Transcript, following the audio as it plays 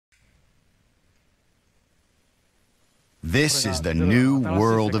This is the new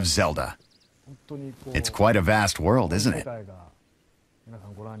world of Zelda. It's quite a vast world, isn't it?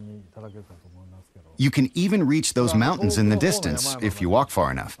 You can even reach those mountains in the distance if you walk far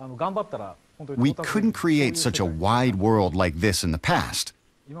enough. We couldn't create such a wide world like this in the past.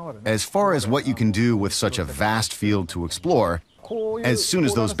 As far as what you can do with such a vast field to explore, as soon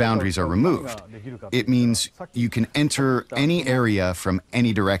as those boundaries are removed, it means you can enter any area from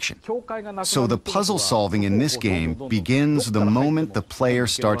any direction. So the puzzle solving in this game begins the moment the player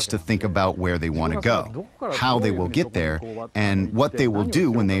starts to think about where they want to go, how they will get there, and what they will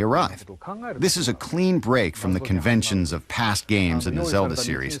do when they arrive. This is a clean break from the conventions of past games in the Zelda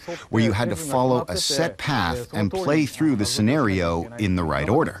series, where you had to follow a set path and play through the scenario in the right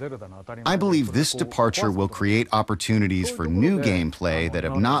order. I believe this departure will create opportunities for new gameplay that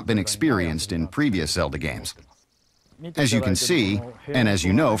have not been experienced in previous Zelda games. As you can see, and as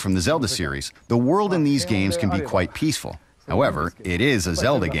you know from the Zelda series, the world in these games can be quite peaceful. However, it is a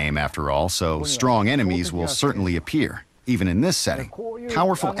Zelda game after all, so strong enemies will certainly appear, even in this setting.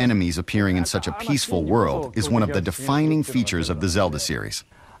 Powerful enemies appearing in such a peaceful world is one of the defining features of the Zelda series.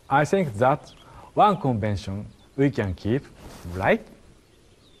 I think that one convention we can keep, right?